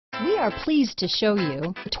We are pleased to show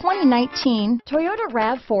you the 2019 Toyota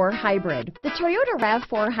RAV4 Hybrid. The Toyota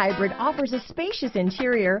RAV4 Hybrid offers a spacious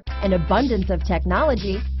interior, an abundance of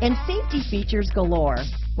technology, and safety features galore.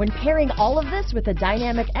 When pairing all of this with a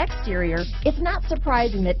dynamic exterior, it's not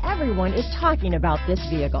surprising that everyone is talking about this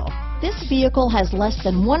vehicle. This vehicle has less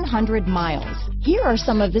than 100 miles. Here are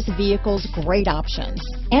some of this vehicle's great options: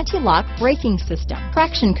 anti-lock braking system,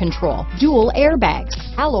 traction control, dual airbags,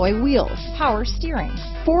 alloy wheels, power steering,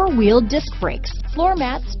 four-wheel disc brakes, floor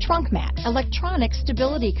mats, trunk mat, electronic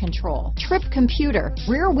stability control, trip computer,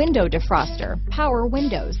 rear window defroster, power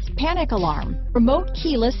windows, panic alarm, remote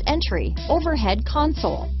keyless entry, overhead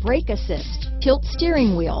console, brake assist, tilt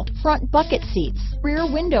steering wheel, front bucket seats,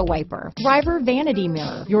 rear window wiper, driver vanity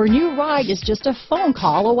mirror. Your new ride is just a phone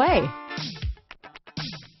call away.